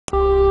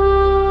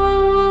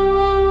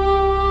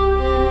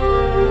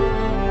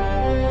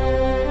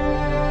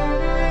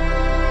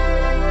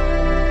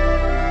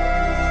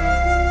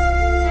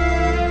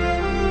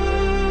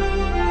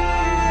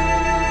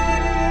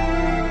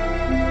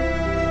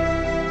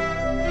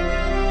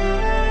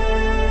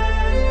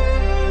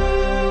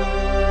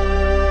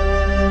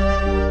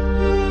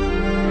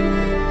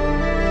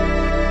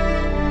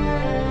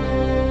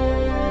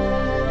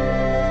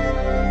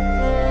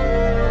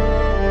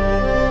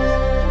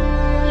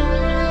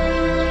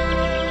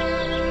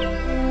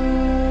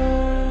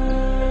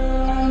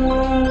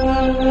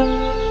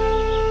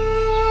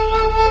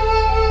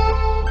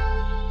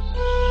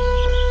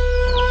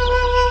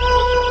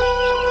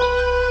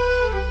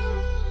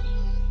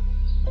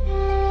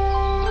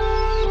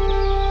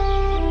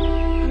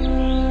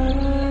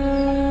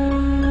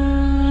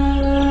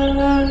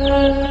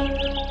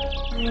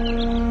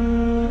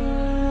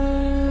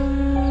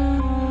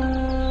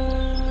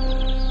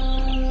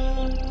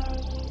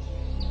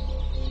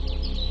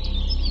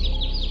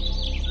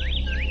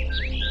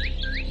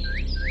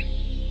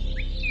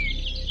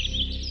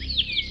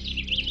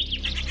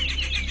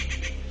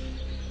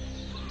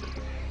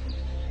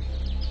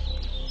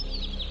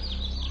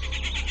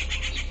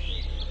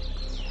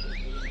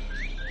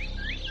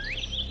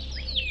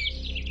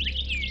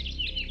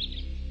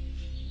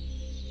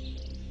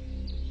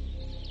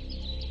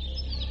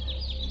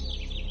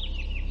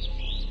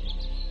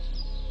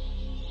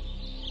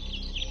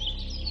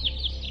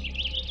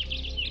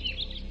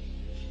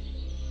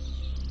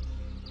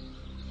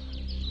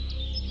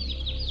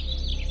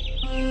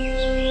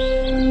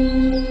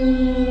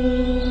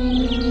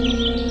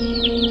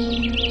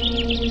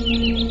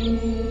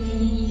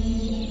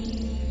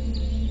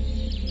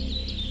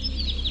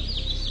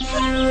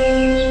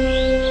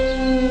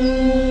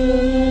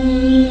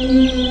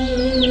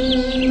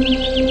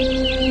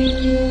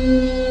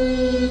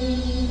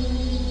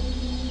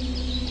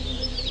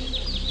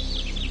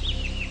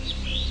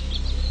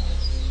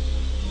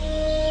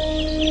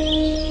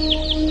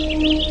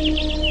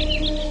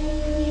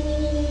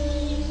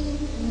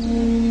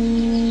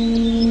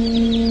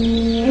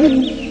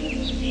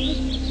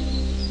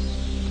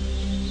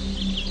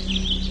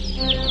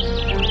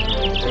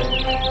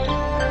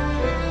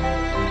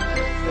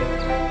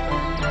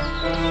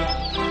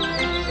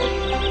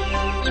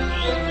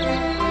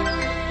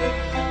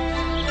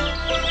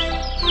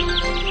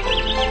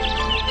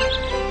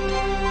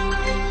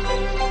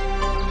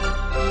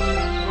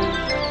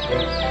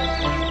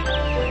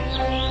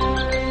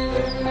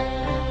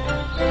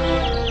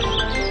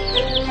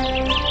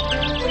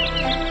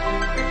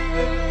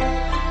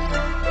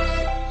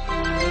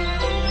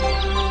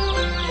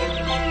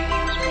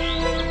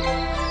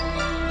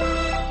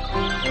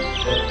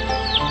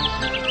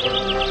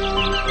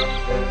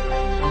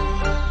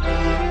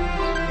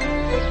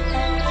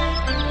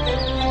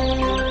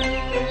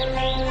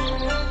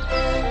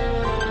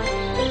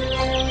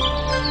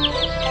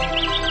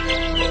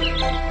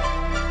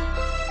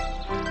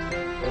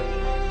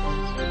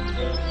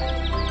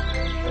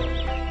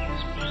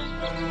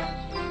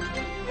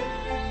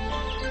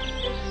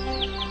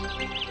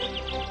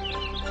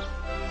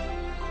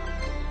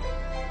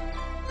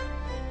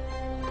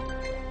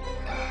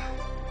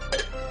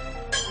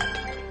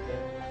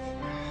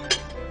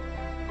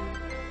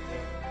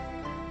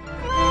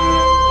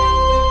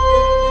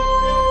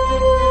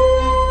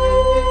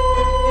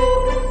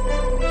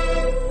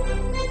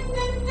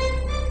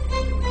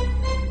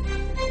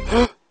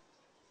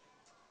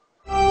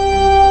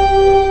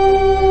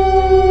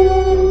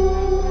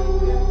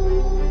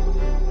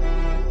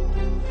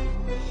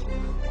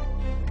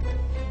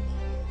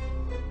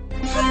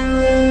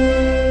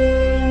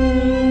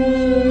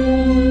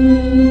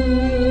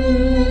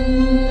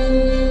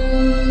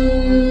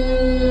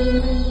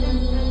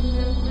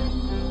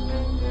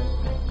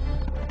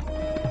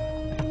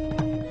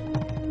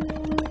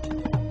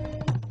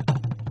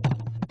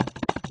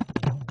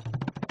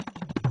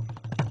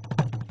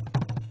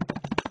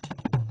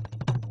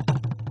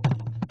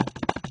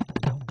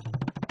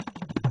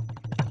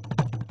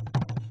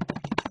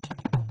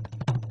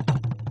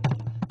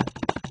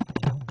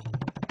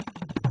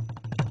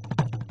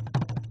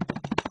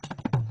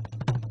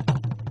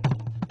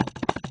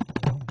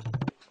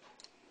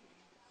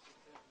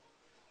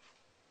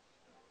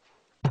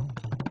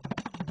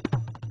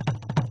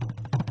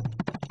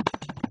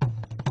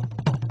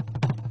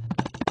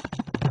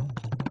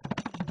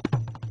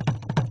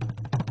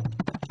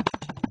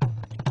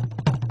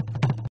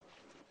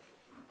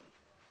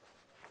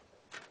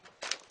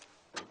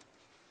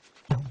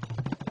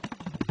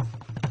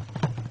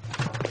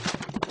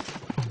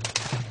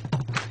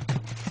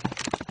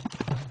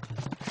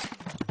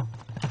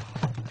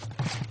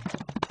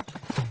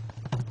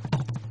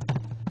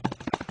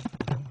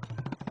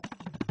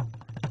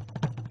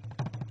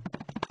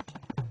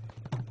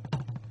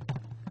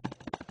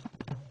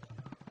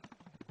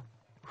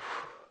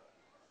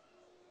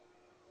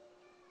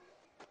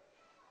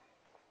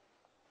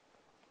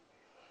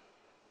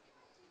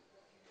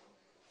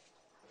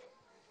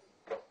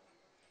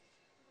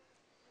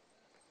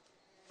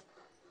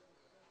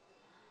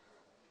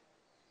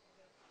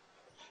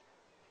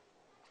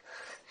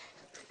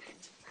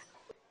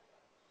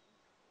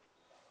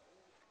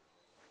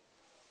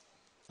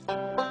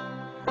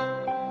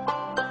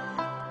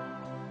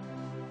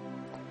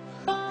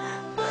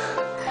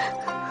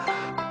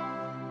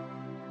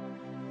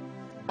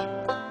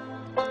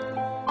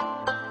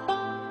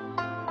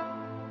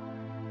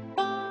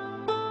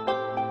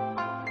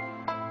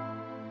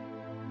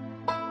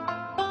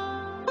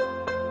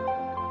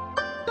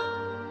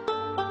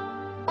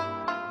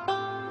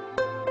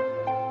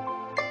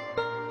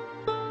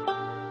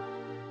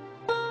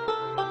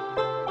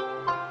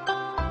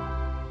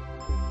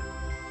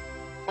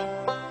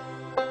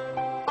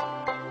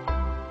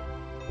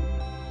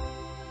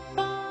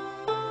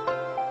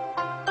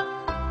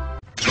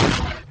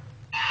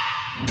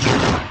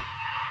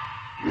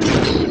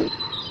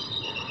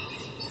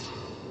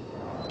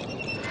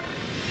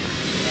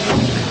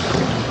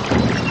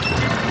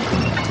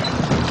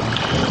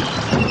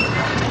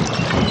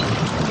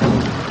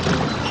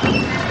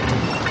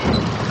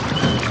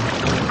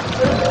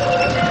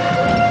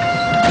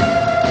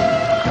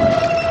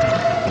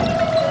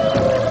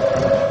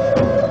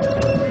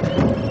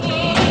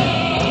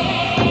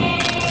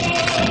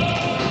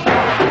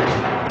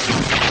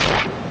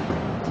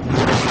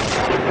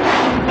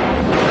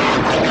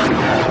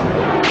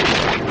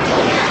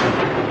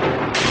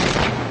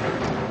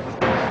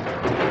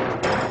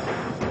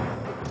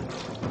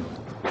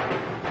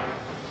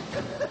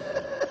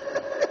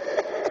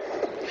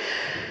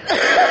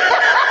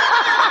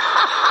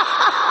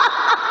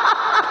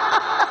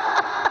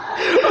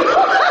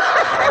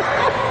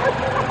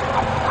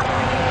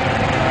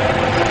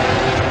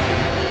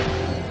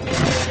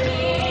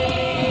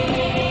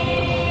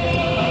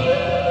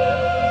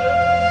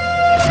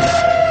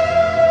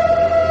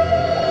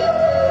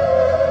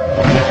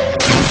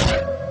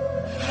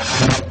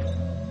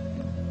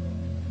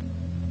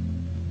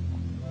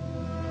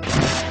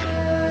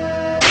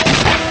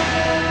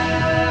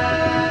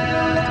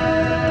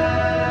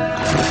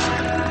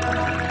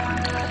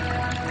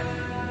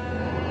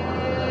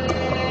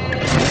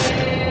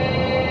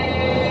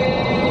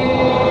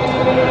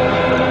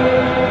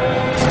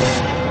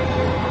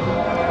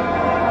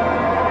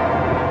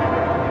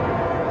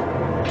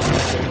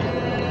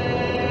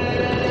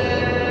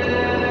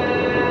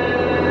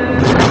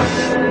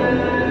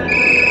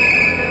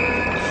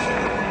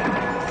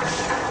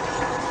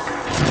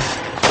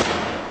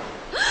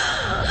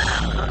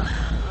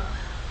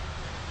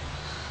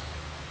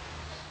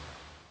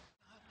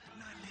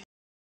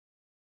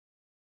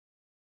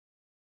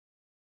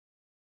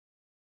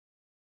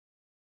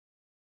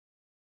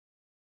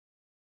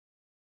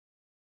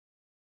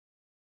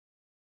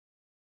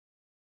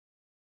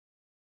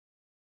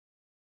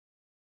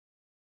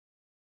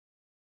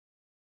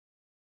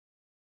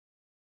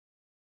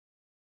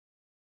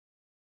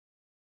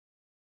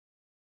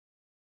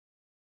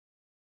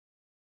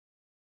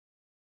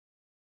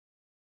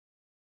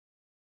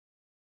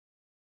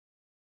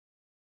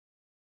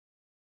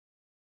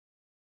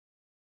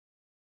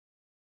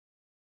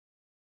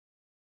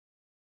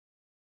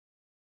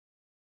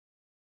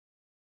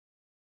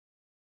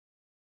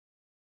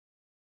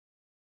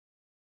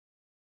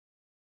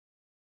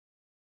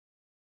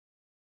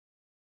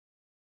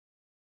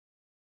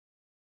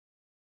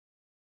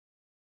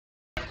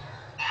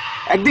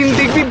একদিন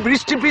দেখবি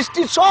বৃষ্টি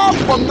ফৃষ্টি সব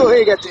বন্ধ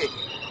হয়ে গেছে,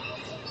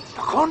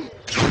 তখন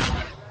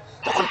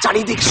তখন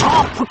চারিদিক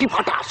সব ফুটি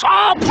ফাটা,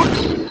 সব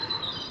ফুটি,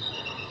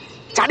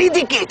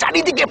 চারিদিকে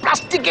চারিদিকে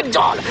প্লাস্টিকের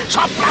জল,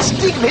 সব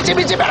প্লাস্টিক ভেসে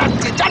ভেসে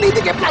বেড়াচ্ছে,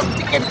 চারিদিকে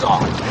প্লাস্টিকের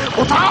জল,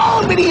 কোথাও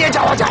বেরিয়ে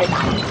যাওয়া যায়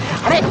না।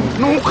 আরে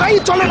নৌকাই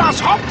চলে না,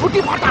 সব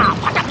ফুটি ফাটা,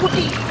 ফাটা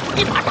ফুটি,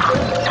 ফুটি ফাটা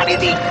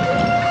চারিদিক।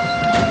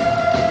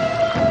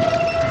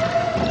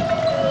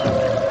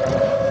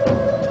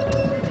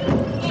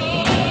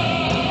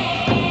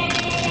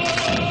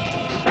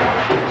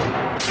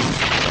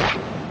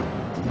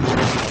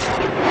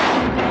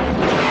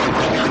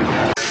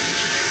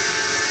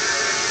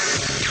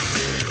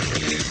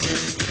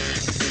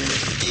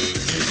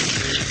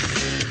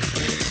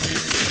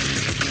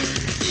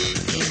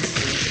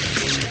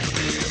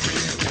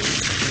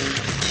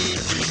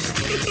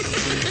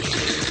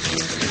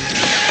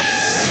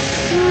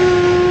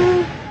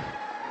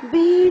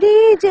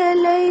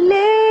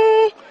 जलैले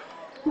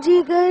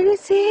जिगर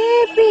से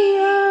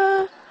पिया,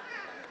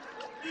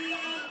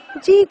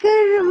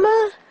 जिगर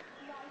में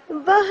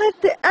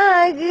बहुत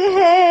आग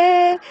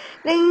है,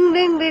 डंग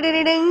डंग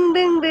डंग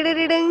डंग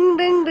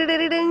डंग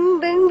डंग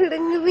डंग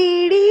डंग,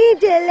 बीड़ी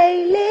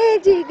जलैले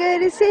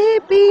जिगर से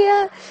पिया,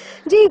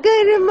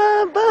 जिगर में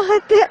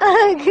बहुत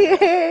आग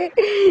है,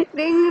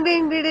 डंग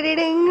डंग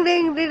डंग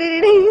डंग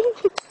डंग।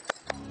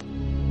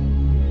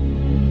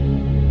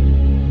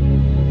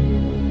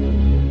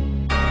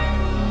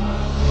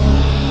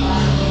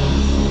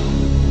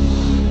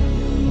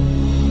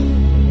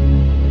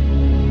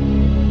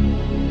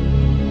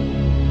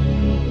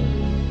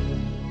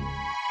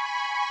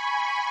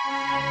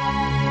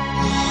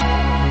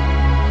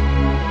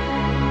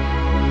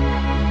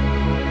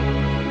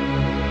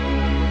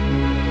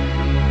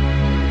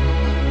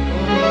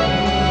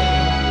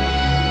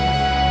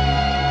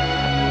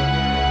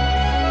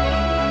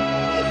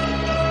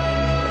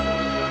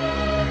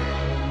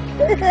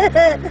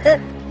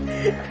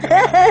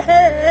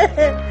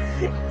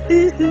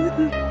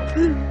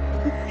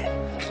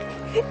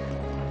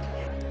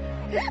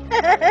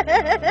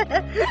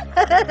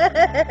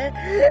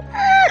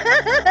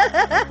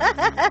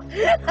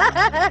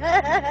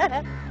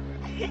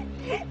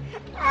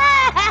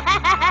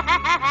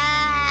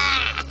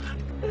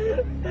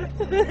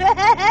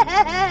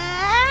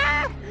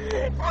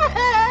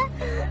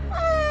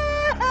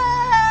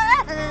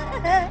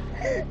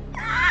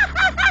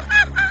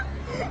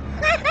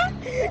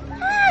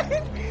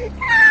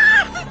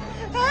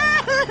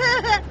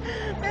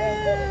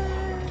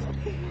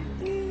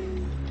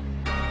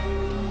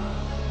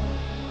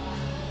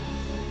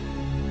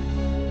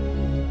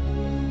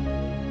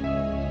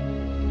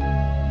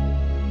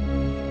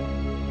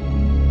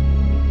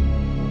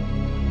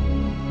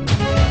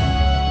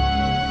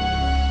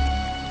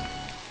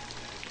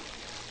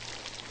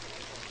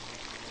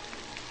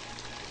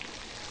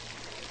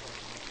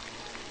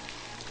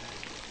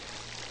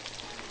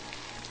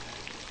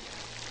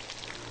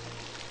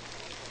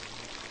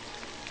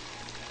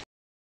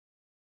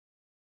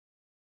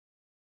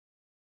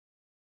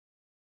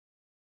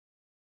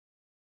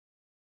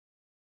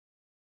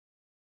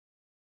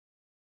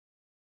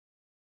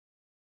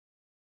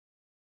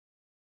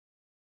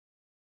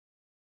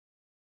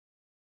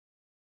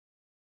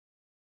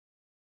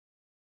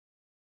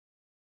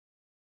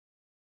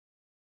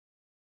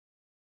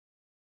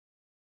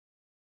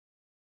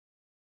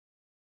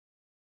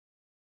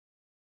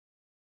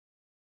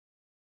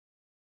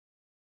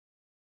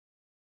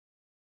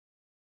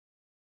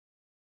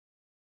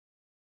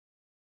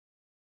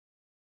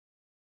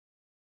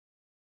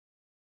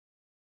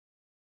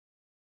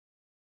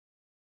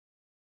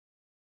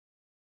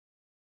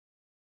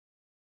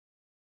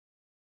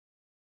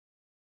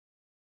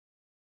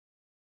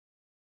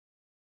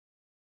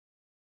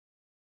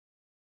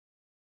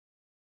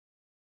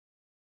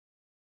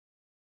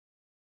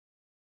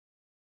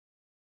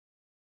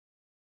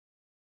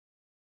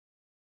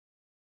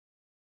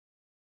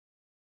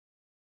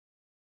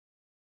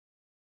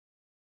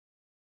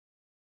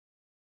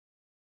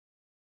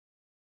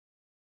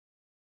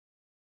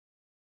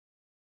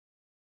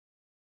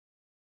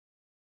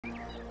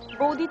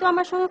 বৌদি তো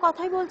আমার সঙ্গে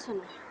কথাই বলছে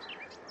না।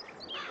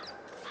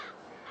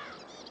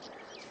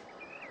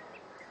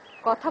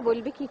 কথা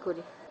বলবে কি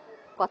করে?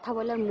 কথা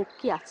বলার মুখ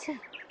কি আছে?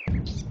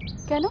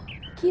 কেন,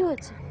 কি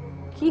হয়েছে?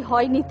 কি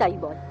হয়নি তাই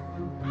বল।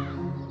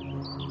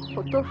 ও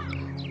তো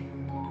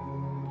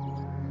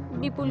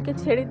বিপুলকে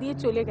ছেড়ে দিয়ে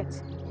চলে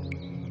গেছে।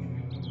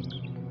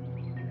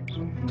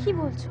 কি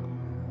বলছো?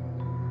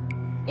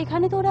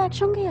 এখানে তো ওরা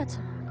একসঙ্গেই আছে।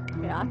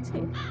 আছে,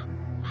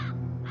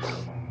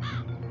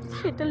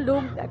 সেটা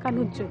লোক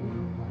দেখানোর জন্য।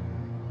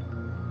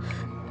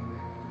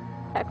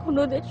 এখন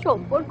ওদের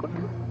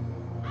সম্পর্কটা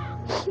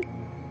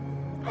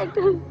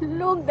একটা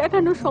লোক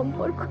দেখানোর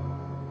সম্পর্ক।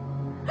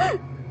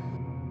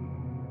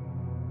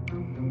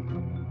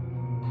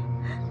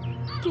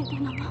 কেঁদো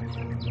না মা,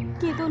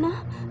 কেঁদো না।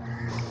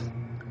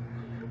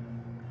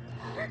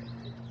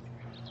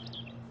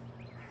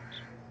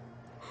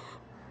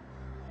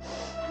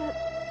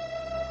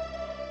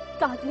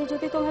 কাঁদলে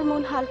যদি তোমার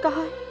মন হালকা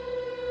হয়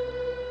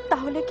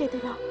তাহলে কেঁদে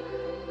নাও।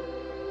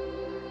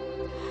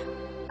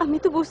 আমি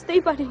তো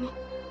বুঝতেই পারিনি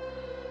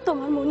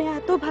তোমার মনে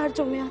এত ভার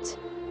জমে আছে,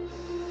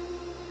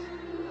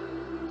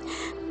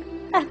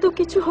 এত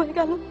কিছু হয়ে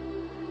গেল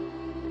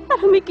আর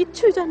আমি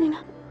কিচ্ছু জানি না।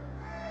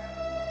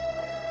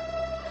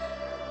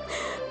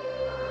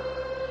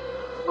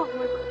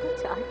 আমার কথা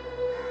চাই,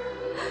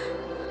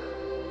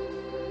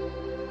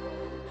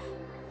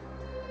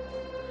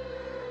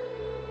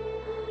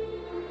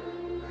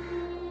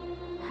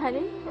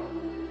 আরে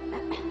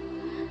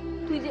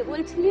তুই যে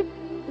বলছিলি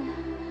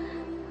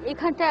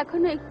এখানটা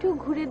এখনো একটু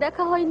ঘুরে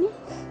দেখা হয়নি,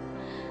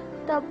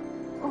 তা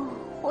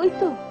ওই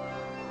তো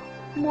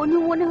মনু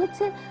মনে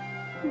হচ্ছে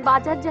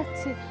বাজার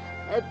যাচ্ছে,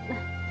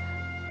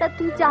 তা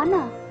তুই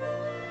জানা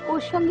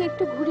ওর সঙ্গে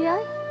একটু ঘুরে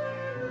আয়।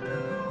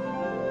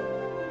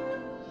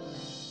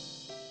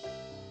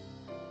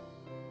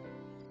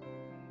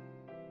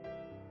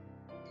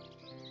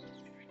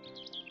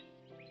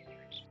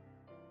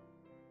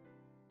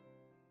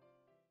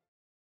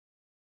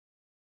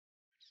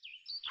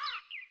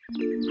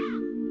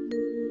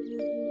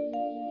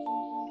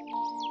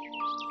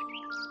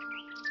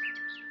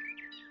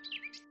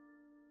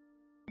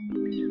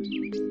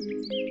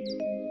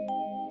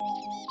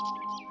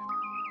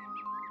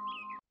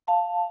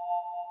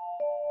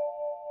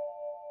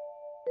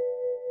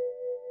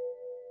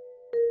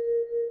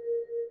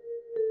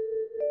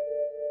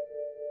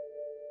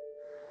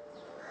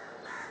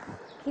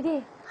 কিরে,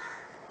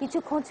 কিছু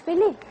খোঁজ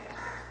পেলি?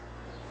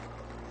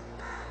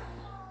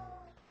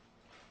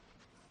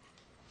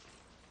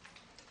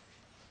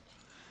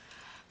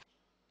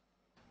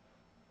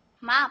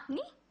 মা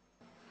আপনি?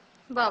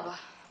 বাবা,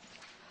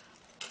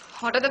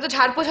 হঠাৎ এত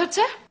ঝাড়পোছ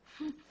হচ্ছে?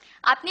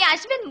 আপনি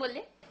আসবেন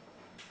বলে।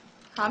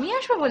 আমি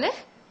আসবো বলে?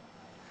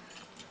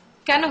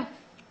 কেন,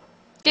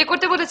 কে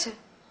করতে বলেছে?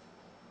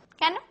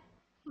 কেন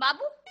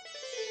বাবু,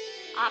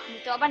 আপনি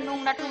তো আবার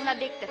নোংরা টোংরা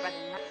দেখতে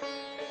পারেন না।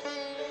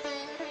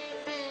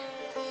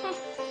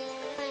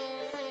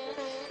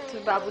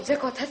 তুই বাবু যে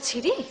কথা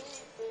ছিড়ি,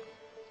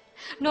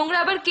 নোংরা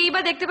আবার কেই বা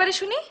দেখতে পারে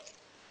শুনি?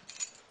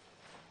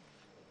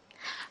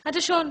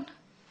 আচ্ছা শোন,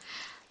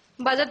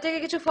 বাজার থেকে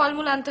কিছু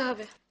ফলমূল আনতে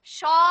হবে।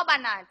 সব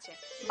আনা আছে,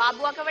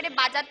 বাবু একেবারে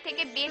বাজার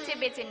থেকে বেচে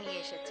বেচে নিয়ে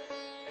এসেছে।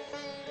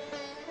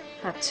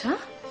 আচ্ছা,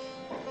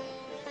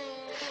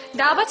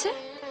 ডাব আছে,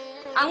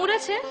 আঙুর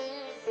আছে?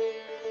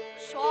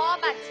 সব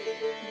আছে,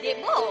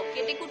 দেবো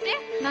কেটে কুটে?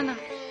 না না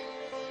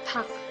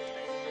থাক,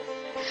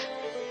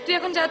 তুই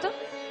এখন যা তো।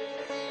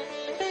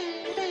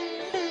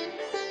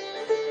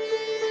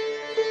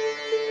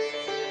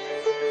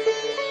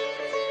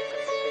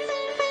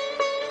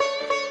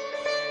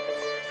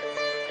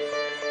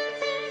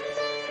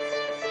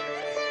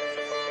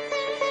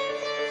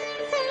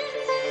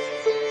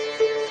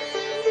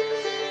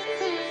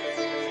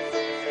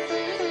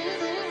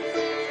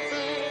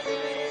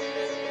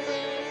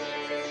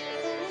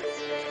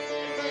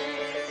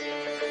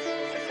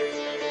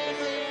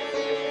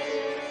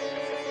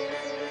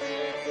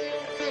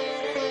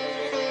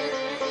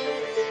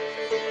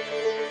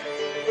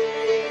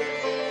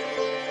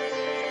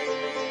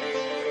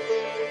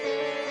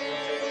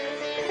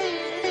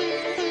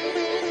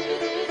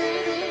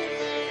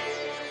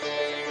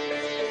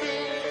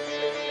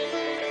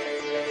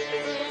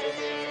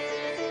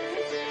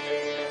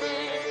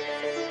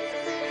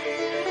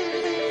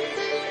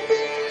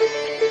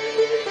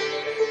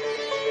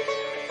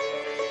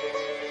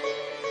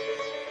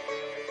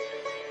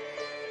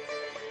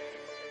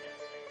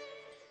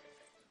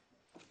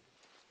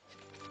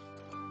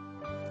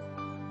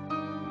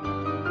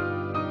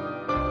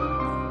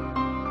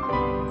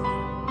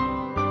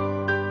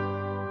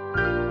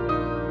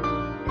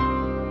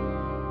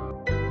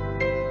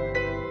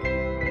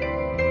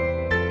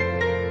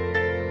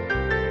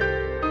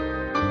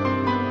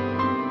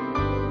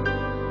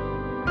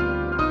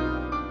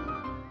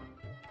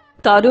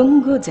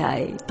 তরঙ্গ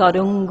যায়,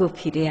 তরঙ্গ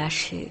ফিরে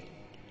আসে,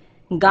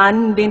 গান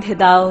বেঁধে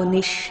দাও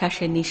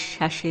নিঃশ্বাসে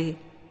নিঃশ্বাসে।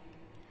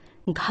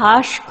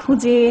 ঘাস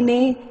খুঁজে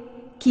এনে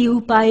কি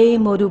উপায়ে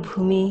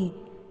মরুভূমি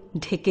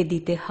ঢেকে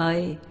দিতে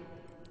হয়,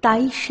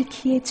 তাই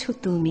শিখিয়েছ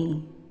তুমি।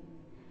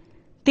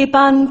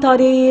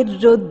 তেপান্তরের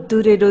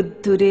রোদ্দুরে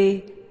রোদ্দুরে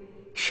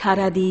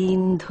সারাদিন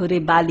ধরে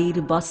বালির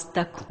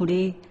বস্তা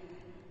খুঁড়ে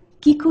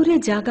কি করে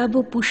জাগাবো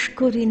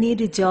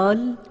পুষ্করিণীর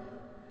জল,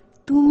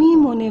 তুমি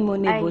মনে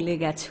মনে বলে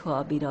গেছো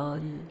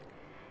অবিরল।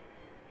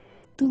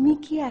 তুমি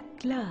কি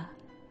একলা,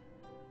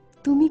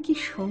 তুমি কি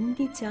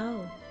সঙ্গী চাও?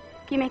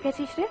 কি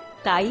মেখেছিস রে?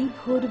 তাই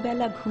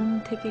ভোরবেলা ঘুম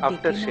থেকে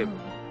ডেকে নাও।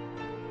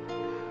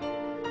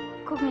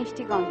 খুব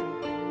মিষ্টি গন্ধ।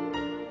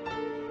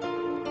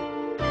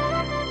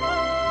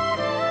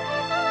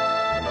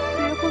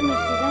 তুইও খুব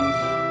মিষ্টি জানিস।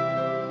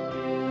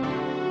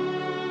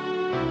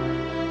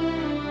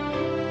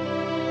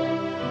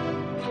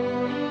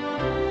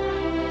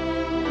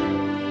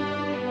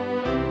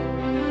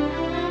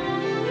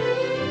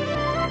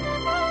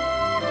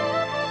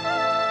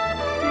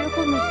 তুইও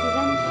খুব মিষ্টি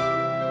জানিস।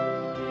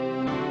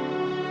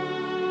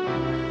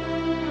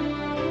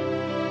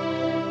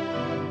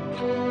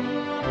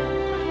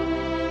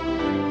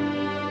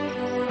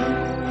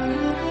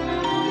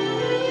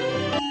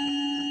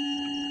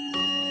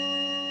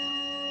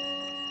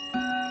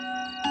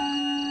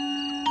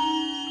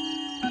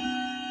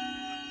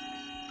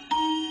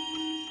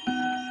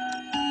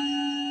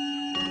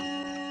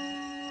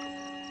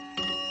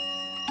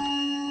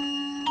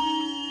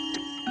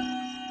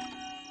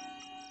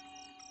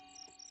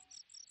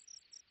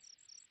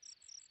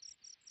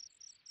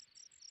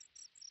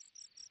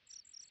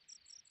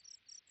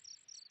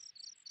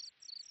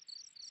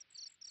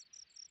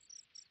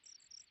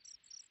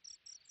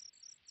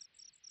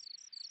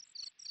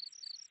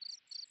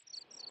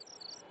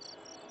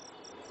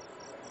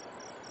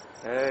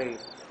 এই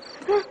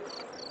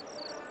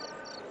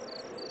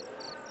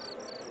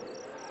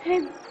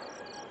হ্যাঁ